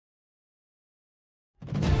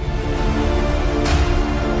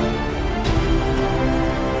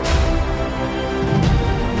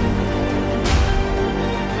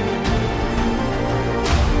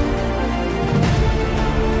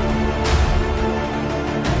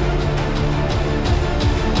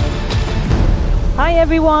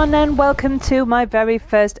everyone, and welcome to my very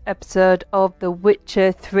first episode of The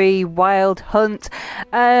Witcher 3 Wild Hunt.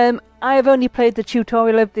 I've only played the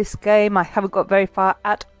tutorial of this game. I haven't got very far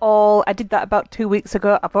at all. I did that about 2 weeks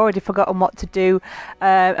ago. I've already forgotten what to do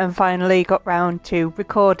and finally got round to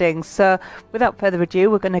recording. So without further ado,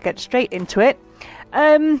 we're going to get straight into it.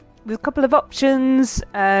 There's a couple of options.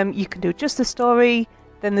 You can do just the story,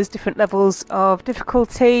 then there's different levels of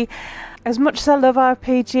difficulty. As much as I love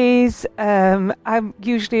RPGs, I'm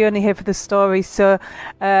usually only here for the story, so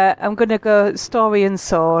I'm going to go story and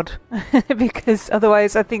sword because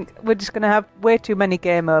otherwise I think we're just going to have way too many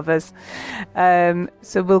game overs.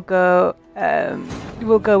 So we'll go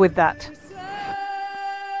with that.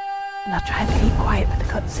 And I'll try and keep quiet for the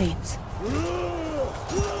cutscenes.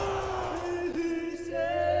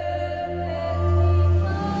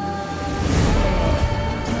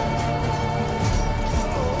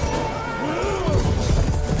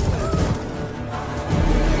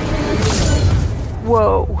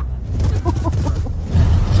 Whoa.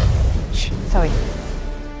 Shh, sorry.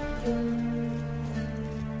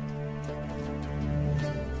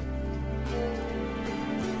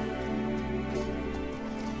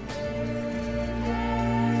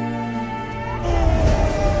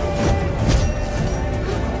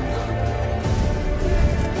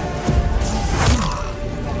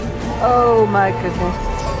 Oh my goodness.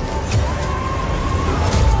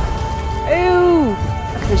 Ew.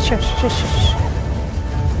 Okay, shush, shush, shush.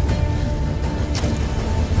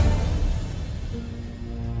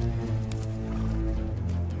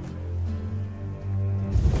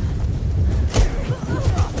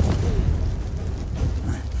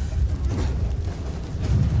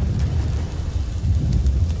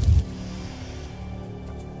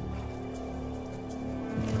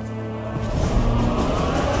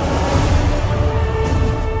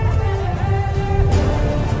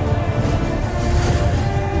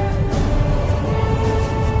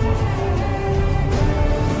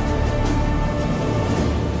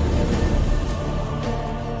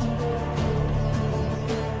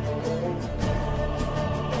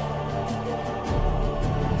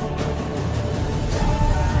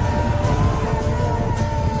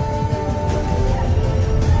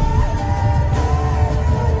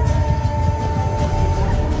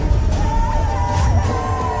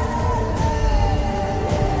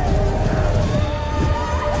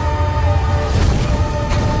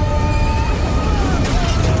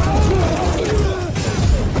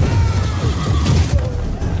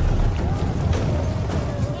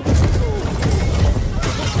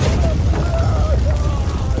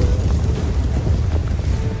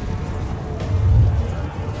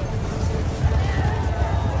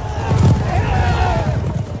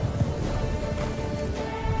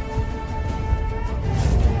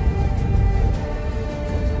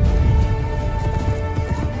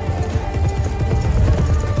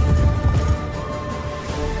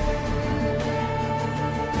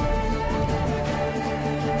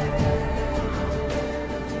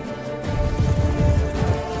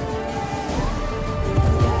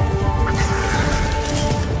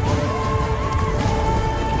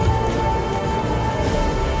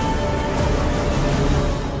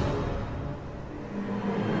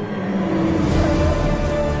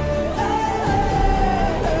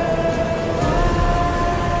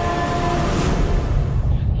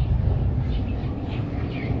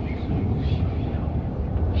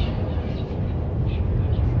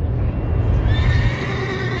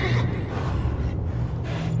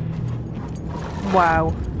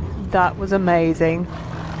 Wow, that was amazing.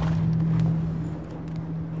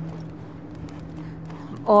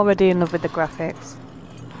 I'm already in love with the graphics.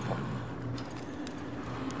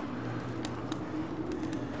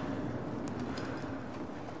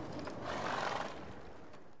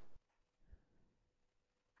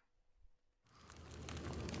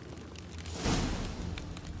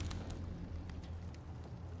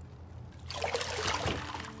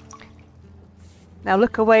 Now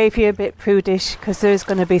look away if you're a bit prudish, because there's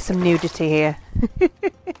going to be some nudity here.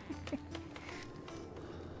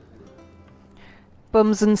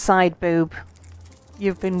 Bums and side boob.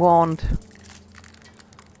 You've been warned.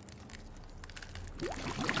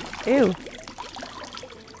 Ew.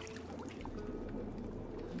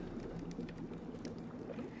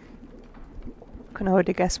 Can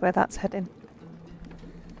already guess where that's heading.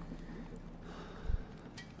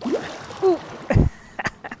 Ooh.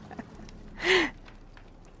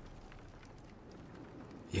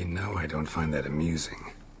 You know I don't find that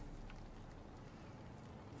amusing.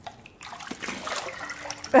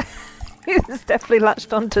 He's definitely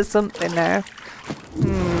latched onto something now.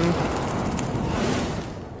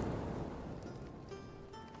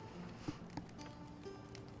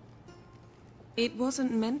 It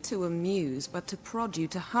wasn't meant to amuse, but to prod you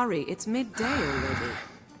to hurry. It's midday already.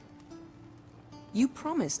 You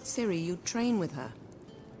promised Ciri you'd train with her.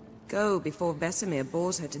 Go before Vesemir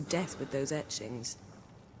bores her to death with those etchings.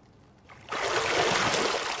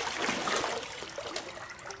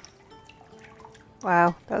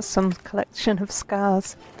 Wow, that's some collection of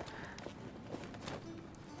scars.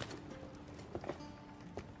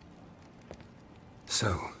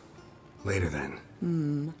 So, later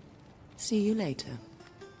then. See you later.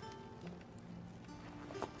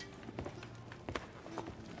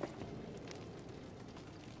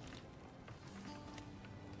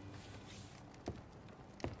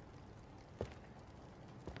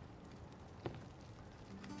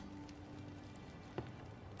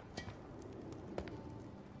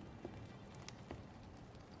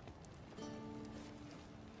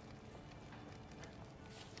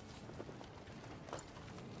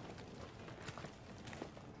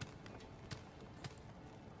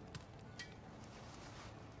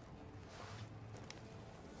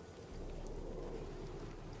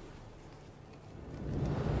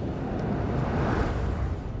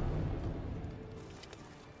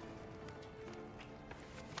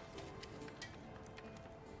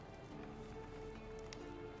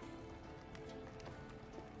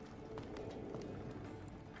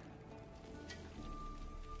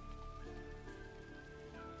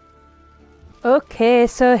 Okay,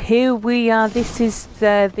 so here we are. This is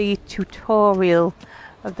the tutorial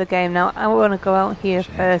of the game. Now, I want to go out here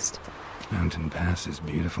first. Mountain Pass is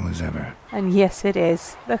beautiful as ever. And yes, it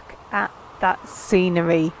is. Look at that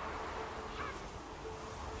scenery.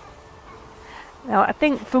 Now, I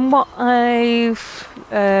think from what I've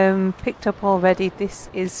picked up already, this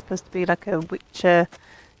is supposed to be like a Witcher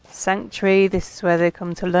sanctuary. This is where they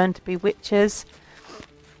come to learn to be witchers.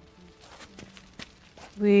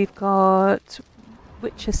 We've got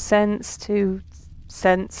Witcher Sense to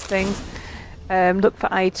sense things, look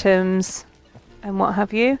for items and what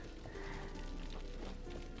have you.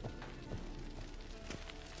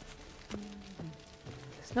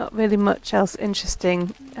 There's not really much else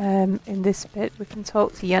interesting in this bit. We can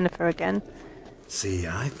talk to Yennifer again. See,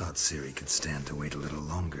 I thought Ciri could stand to wait a little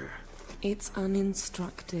longer. It's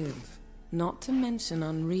uninstructive, not to mention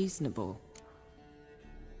unreasonable.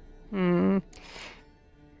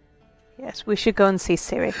 Yes, we should go and see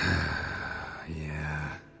Ciri.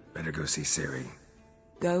 Yeah, better go see Ciri.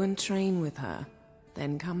 Go and train with her,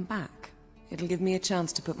 then come back. It'll give me a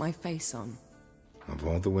chance to put my face on. Of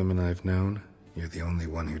all the women I've known, you're the only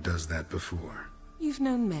one who does that before. You've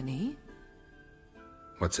known many.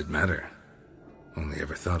 What's it matter? Only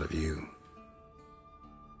ever thought of you.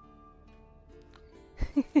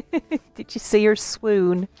 Did you see her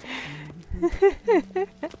swoon?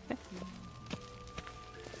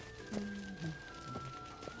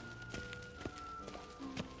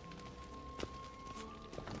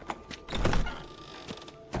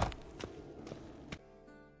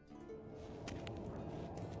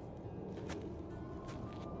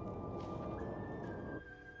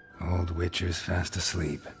 Old Witcher's fast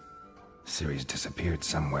asleep. Ciri's disappeared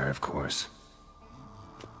somewhere, of course.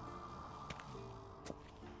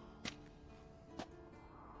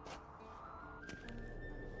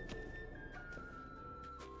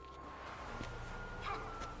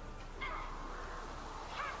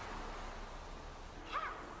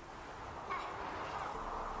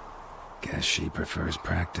 Guess she prefers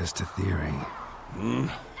practice to theory.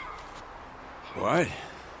 What?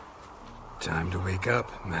 Time to wake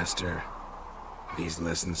up, Master. These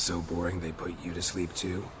lessons so boring they put you to sleep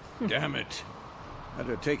too? Damn it.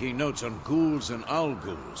 After taking notes on ghouls and owl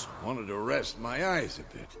ghouls, wanted to rest my eyes a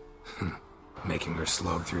bit. Making her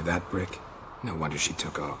slog through that brick? No wonder she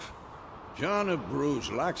took off. John of Bruges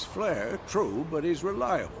lacks flair, true, but he's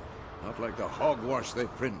reliable. Not like the hogwash they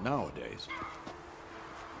print nowadays.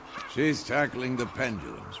 She's tackling the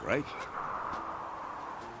pendulums, right?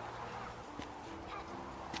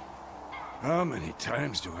 How many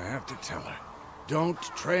times do I have to tell her? Don't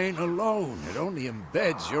train alone. It only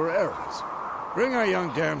embeds your errors. Bring our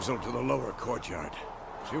young damsel to the lower courtyard.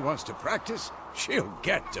 She wants to practice, she'll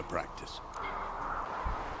get to practice.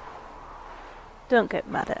 Don't get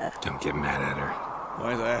mad at her. Don't get mad at her.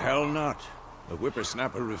 Why the hell not? The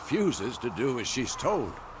whippersnapper refuses to do as she's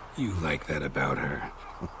told. You like that about her.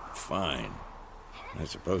 Fine. I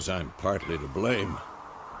suppose I'm partly to blame.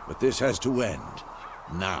 But this has to end.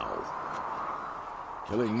 Now.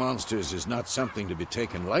 Killing monsters is not something to be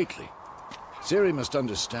taken lightly. Ciri must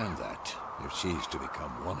understand that, if she's to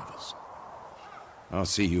become one of us. I'll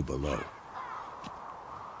see you below.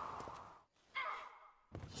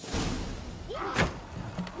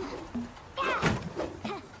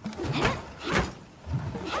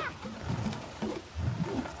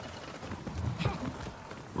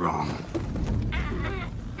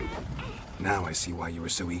 I see why you were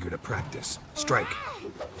so eager to practice. Strike.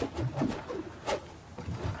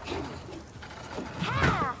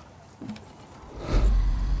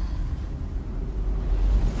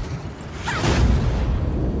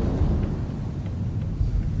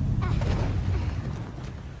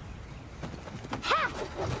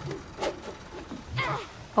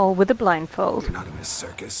 All with a blindfold. You're not in a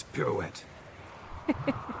circus. Pirouette.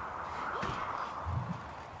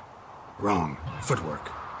 Wrong. Footwork.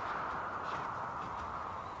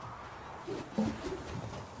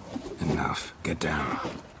 Enough. Get down.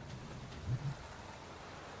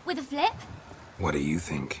 With a flip? What do you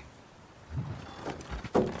think?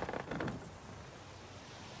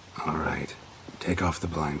 All right. Take off the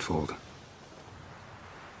blindfold.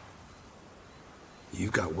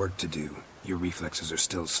 You've got work to do. Your reflexes are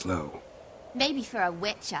still slow. Maybe for a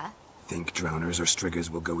witcher. Think drowners or striggers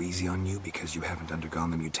will go easy on you because you haven't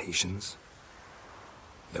undergone the mutations?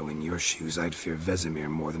 Though in your shoes, I'd fear Vesemir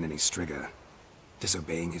more than any strigger.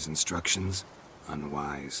 Disobeying his instructions?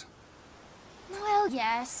 Unwise. Well,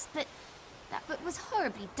 yes, but that book was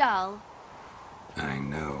horribly dull. I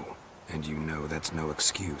know. And you know that's no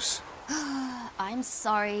excuse. I'm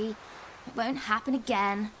sorry. It won't happen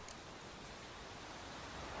again.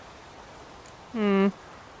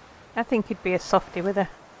 I think he'd be a softie with her.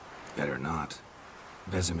 Better not.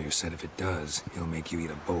 Vesemir said if it does, he'll make you eat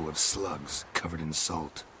a bowl of slugs covered in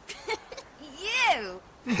salt. You!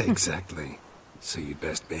 Exactly. So you'd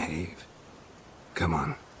best behave. Come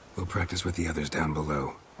on. We'll practice with the others down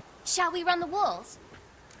below. Shall we run the walls?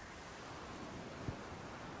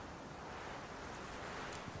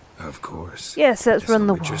 Of course. Yes, let's Is run a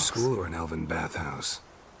the Witcher walls. school or an elven bathhouse?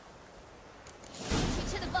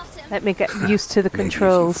 To the bottom. Let me get used to the Maybe if you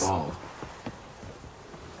controls. fall.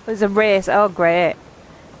 There's a race. Oh, great.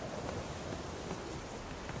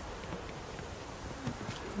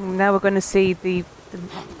 Now we're going to see the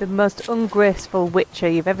most ungraceful Witcher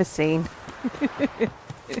you've ever seen.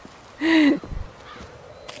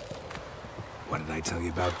 What did I tell you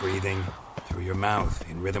about breathing? Through your mouth,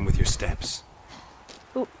 in rhythm with your steps.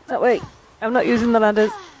 Oh, that way. I'm not using the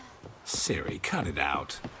ladders. Siri, cut it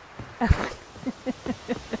out.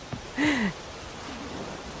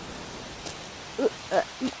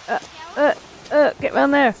 Get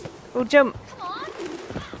round there. Oh, jump. Come on.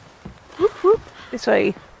 Whoop, whoop. This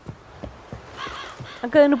way. I'm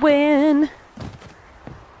gonna win.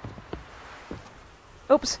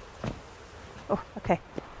 Oops. Oh, okay.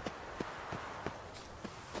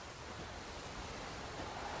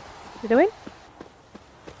 Did I win?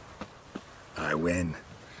 I win.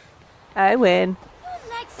 I win. Your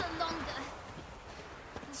legs are longer.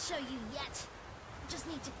 I'll show you yet. Just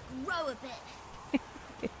need to grow a bit.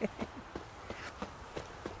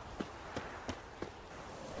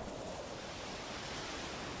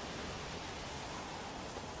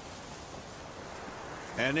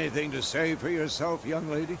 Anything to say for yourself, young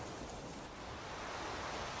lady?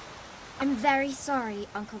 I'm very sorry,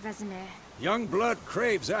 Uncle Vesemir. Young blood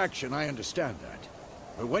craves action, I understand that.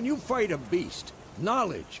 But when you fight a beast,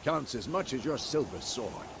 knowledge counts as much as your silver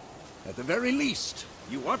sword. At the very least,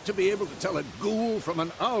 you ought to be able to tell a ghoul from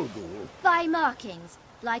an owl ghoul. By markings,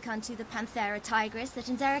 like unto the Panthera tigris that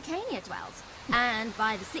in Zerrikania dwells, and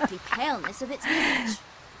by the sickly paleness of its visage.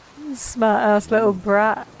 Smart ass little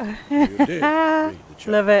brat. You did read the chart.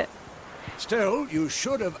 Love it. Still, you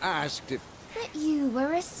should have asked if... But you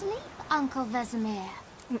were asleep, Uncle Vesemir.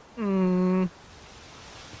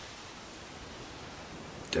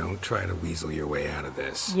 Don't try to weasel your way out of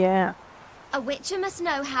this. Yeah. A witcher must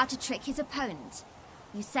know how to trick his opponent.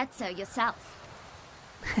 You said so yourself.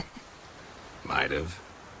 Might have.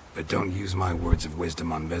 But don't use my words of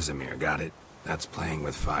wisdom on Vesemir, got it? That's playing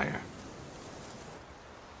with fire.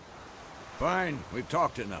 Fine, we've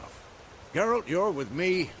talked enough. Geralt, you're with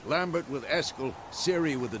me, Lambert with Eskel,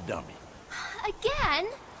 Ciri with the dummy. Again?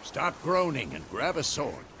 Stop groaning and grab a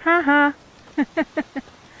sword. Haha.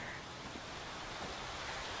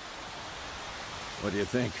 What do you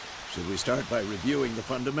think? Should we start by reviewing the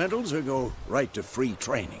fundamentals or go right to free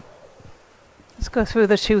training? Let's go through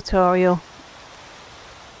the tutorial.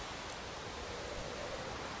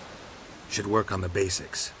 Should work on the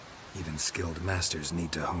basics. Even skilled masters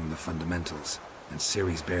need to hone the fundamentals, and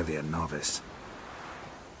Ciri's barely a novice.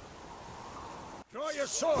 Draw your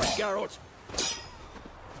sword, Geralt!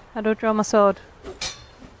 How do I draw my sword?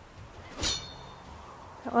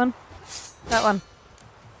 That one? That one.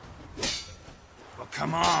 Well,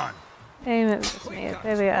 come on! Aim it with me.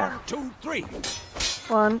 There we are. 1, 2, 3.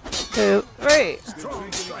 1, 2, 3.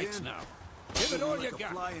 Strong strikes now. Give it all you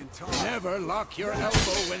got. Never lock your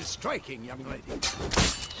elbow when striking, young lady.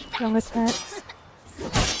 Strong attacks.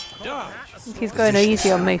 Dodge. I think he's going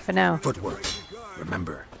easy on me for now. Footwork.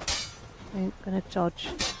 Remember. I ain't gonna dodge.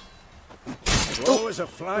 Slow as a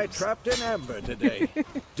fly trapped in amber today.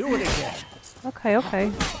 Do it again. Okay,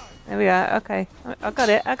 okay. There we are. Okay. I got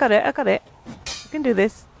it. I got it. I got it. I can do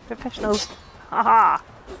this. Professionals. Haha.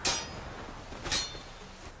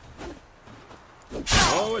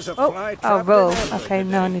 Slow as a Oh, fly oh, trapped roll. in amber Okay, today.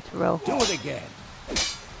 no, I need to roll. Do it again.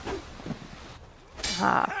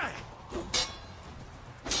 Aha.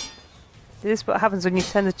 This is what happens when you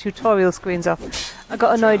turn the tutorial screens off. I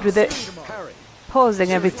got annoyed with it Parry.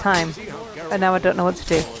 pausing every time, See how Geralt and now I don't know what to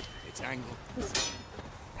do. its angle.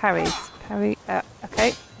 Parries. Parry.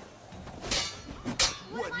 Okay.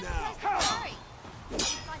 What am I supposed to hurry? He's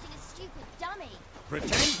fighting a stupid dummy.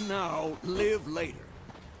 Pretend now, live later.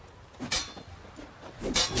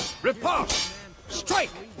 Repulse! Strike!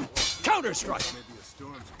 Counter-strike! So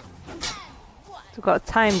we've got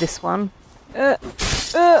to time this one.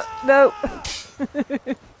 No.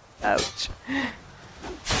 Ouch.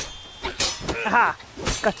 Aha!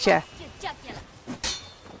 Gotcha. Jugular.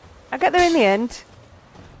 I get there in the end.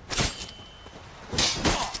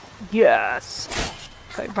 Yes!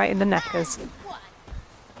 Got it right in the knackers.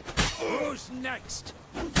 Who's next?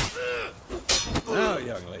 Now,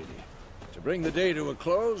 young lady, to bring the day to a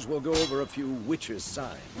close, we'll go over a few witches'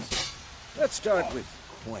 signs. Let's start with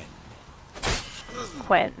Quen.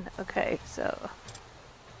 Quen. Okay, so...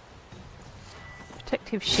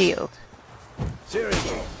 Protective shield.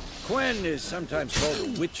 Seriously, Quen is sometimes called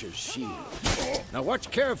a witch's shield. Now watch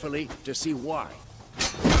carefully to see why.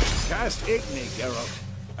 Cast Igni, Geralt.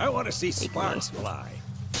 I want to see sparks fly.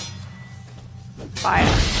 Fire.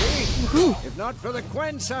 See? If not for the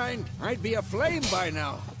Quen sign, I'd be aflame by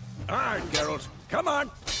now. Alright, Geralt, come on.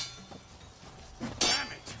 Damn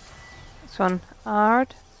it. This one.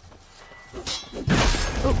 Ard.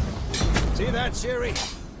 See that, Ciri?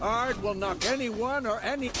 Ard will knock anyone or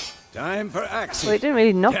any... Time for Axie. Well, it didn't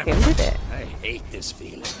really knock Damn him, did it? I hate this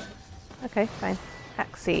feeling. Okay, fine.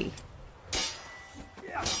 Axie.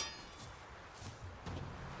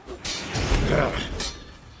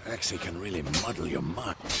 Axie can really muddle your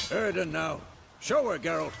mind. Erden now. Show her,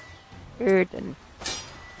 Geralt. Erden.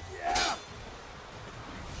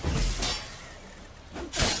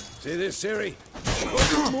 See this, Ciri?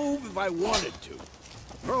 Couldn't move if I wanted to.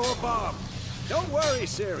 Throw a bomb. Don't worry,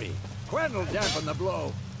 Ciri. Quen will dampen the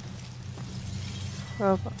blow.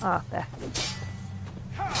 Robot. Ah, there.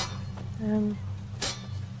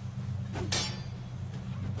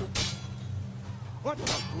 What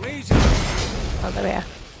the blazes? Oh, there we are.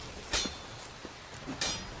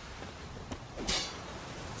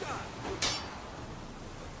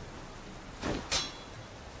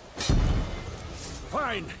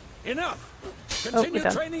 Fine. Enough. we're Continue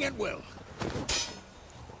done. training at will.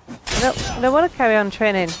 I don't want to carry on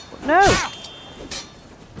training. No!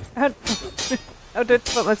 I don't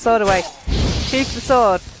put my sword away. Sheath the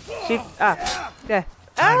sword. Sheath. Ah. Yeah.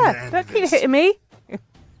 Ah! Don't keep hitting me!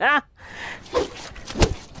 Ah!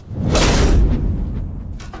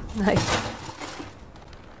 Nice.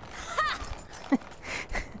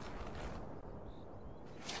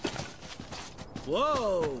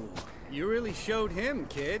 Whoa! You really showed him,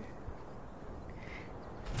 kid.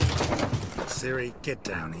 Ciri, get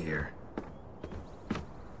down here.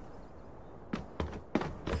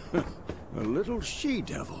 A little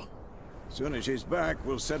she-devil. Soon as she's back,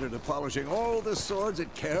 we'll set her to polishing all the swords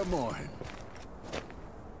at Kaer Morhen.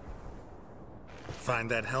 Find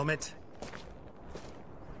that helmet?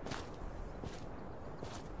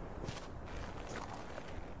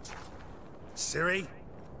 Ciri?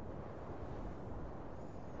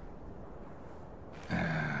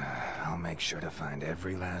 I'll make sure to find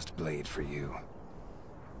every last blade for you.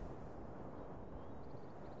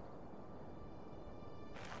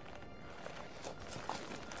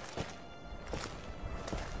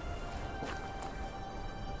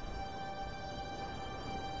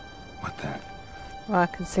 What the? Well, I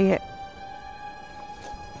can see it.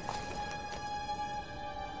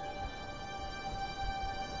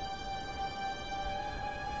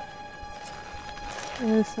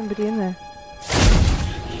 There's somebody in there.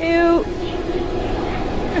 Ew!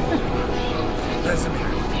 Vesemir.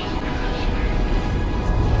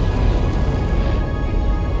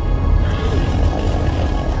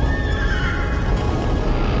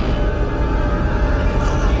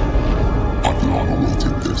 I've long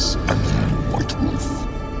awaited this, and you, White Wolf.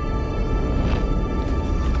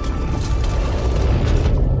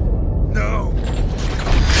 No!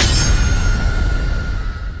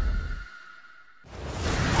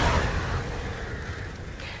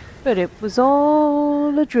 But it was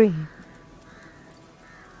all a dream.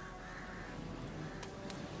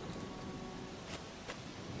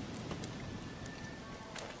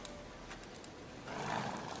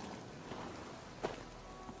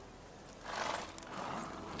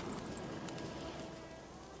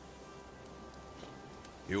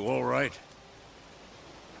 You all right?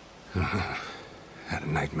 Had a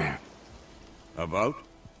nightmare. About?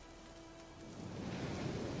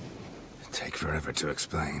 Take forever to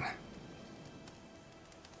explain.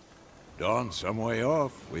 Dawn, some way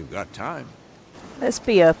off. We've got time. Let's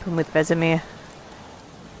be open with Vesemir.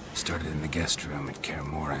 Started in the guest room at Kaer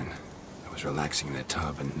Morhen. I was relaxing in the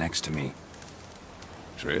tub, and next to me,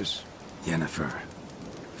 Triss? Yennifer.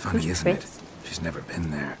 Funny, Who's isn't it? Triss? She's never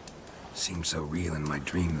been there. Seemed so real in my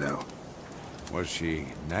dream, though. Was she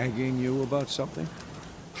nagging you about something?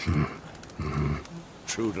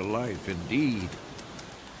 True to life, indeed.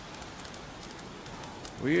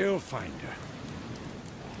 We'll find her.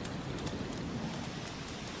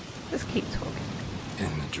 Let's keep talking.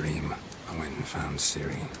 In the dream, I went and found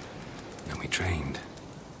Ciri. Then we trained.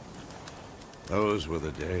 Those were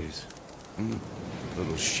the days.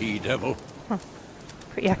 Little she-devil.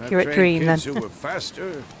 Pretty accurate dream, then. Kids who were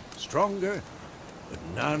faster, stronger, but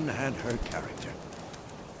none had her character.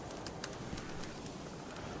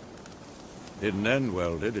 Didn't end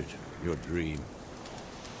well, did it? Your dream?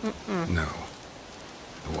 No.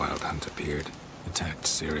 The wild hunt appeared, attacked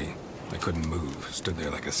Ciri. I couldn't move, stood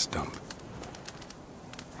there like a stump.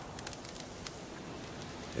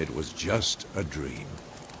 It was just a dream.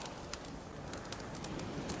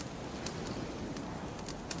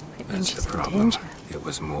 That's the problem. It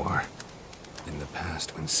was more. In the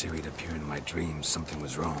past, when Ciri'd appear in my dreams, something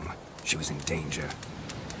was wrong. She was in danger.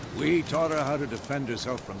 We taught her how to defend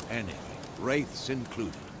herself from anything, wraiths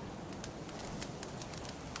included.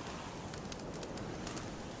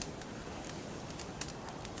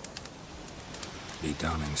 Be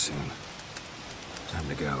dawning soon. Time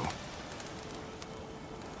to go.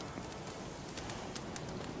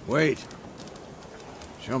 Wait.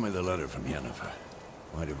 Show me the letter from Yennefer.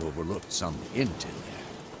 Might have overlooked some hint in there.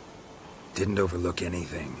 Didn't overlook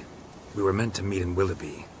anything. We were meant to meet in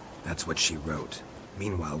Willoughby. That's what she wrote.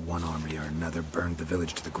 Meanwhile, one army or another burned the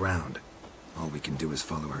village to the ground. All we can do is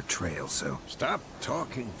follow her trail, so... Stop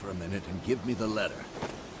talking for a minute and give me the letter.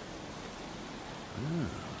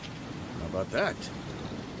 How about that?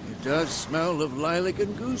 It does smell of lilac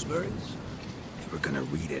and gooseberries. We're gonna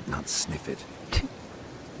read it, not sniff it.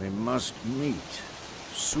 We must meet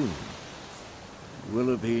soon.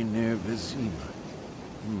 Willoughby near Vesemir.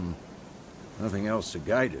 Nothing else to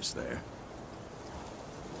guide us there.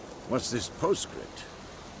 What's this postscript?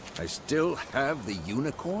 I still have the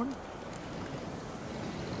unicorn?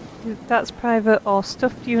 That's private or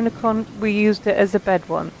stuffed unicorn. We used it as a bed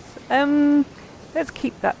once. Let's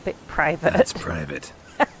keep that bit private. That's private.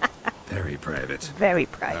 Very private. Very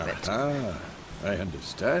private. I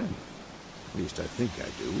understand. At least I think I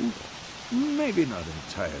do. Maybe not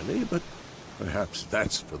entirely, but perhaps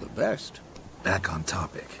that's for the best. Back on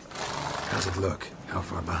topic. How's it look? How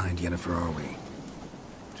far behind Yennefer are we?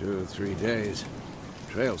 2 or 3 days.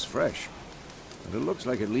 Trail's fresh. And it looks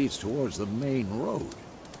like it leads towards the main road.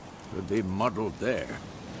 Could be muddled there.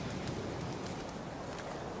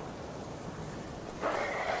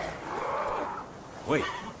 Wait,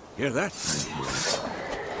 hear that? I hear it.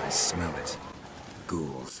 I smell it.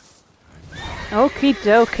 Ghouls. Okie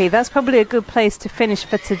dokie, that's probably a good place to finish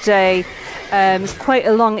for today. It's quite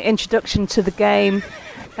a long introduction to the game,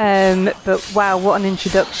 but wow, what an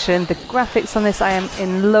introduction. The graphics on this I am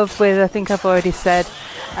in love with, I think I've already said,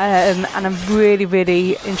 and I'm really,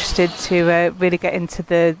 really interested to really get into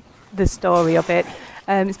the story of it.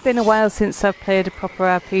 It's been a while since I've played a proper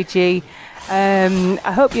RPG.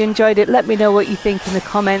 I hope you enjoyed it. Let me know what you think in the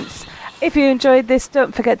comments. If you enjoyed this,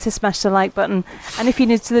 don't forget to smash the like button. And if you're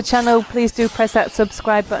new to the channel, please do press that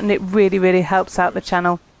subscribe button. It really, really helps out the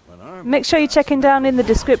channel. Make sure you're checking down in the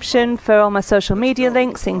description for all my social media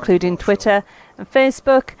links, including Twitter and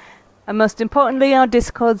Facebook. And most importantly, our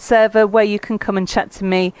Discord server, where you can come and chat to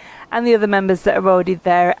me and the other members that are already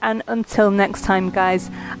there. And until next time,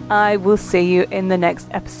 guys, I will see you in the next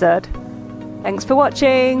episode. Thanks for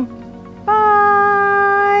watching.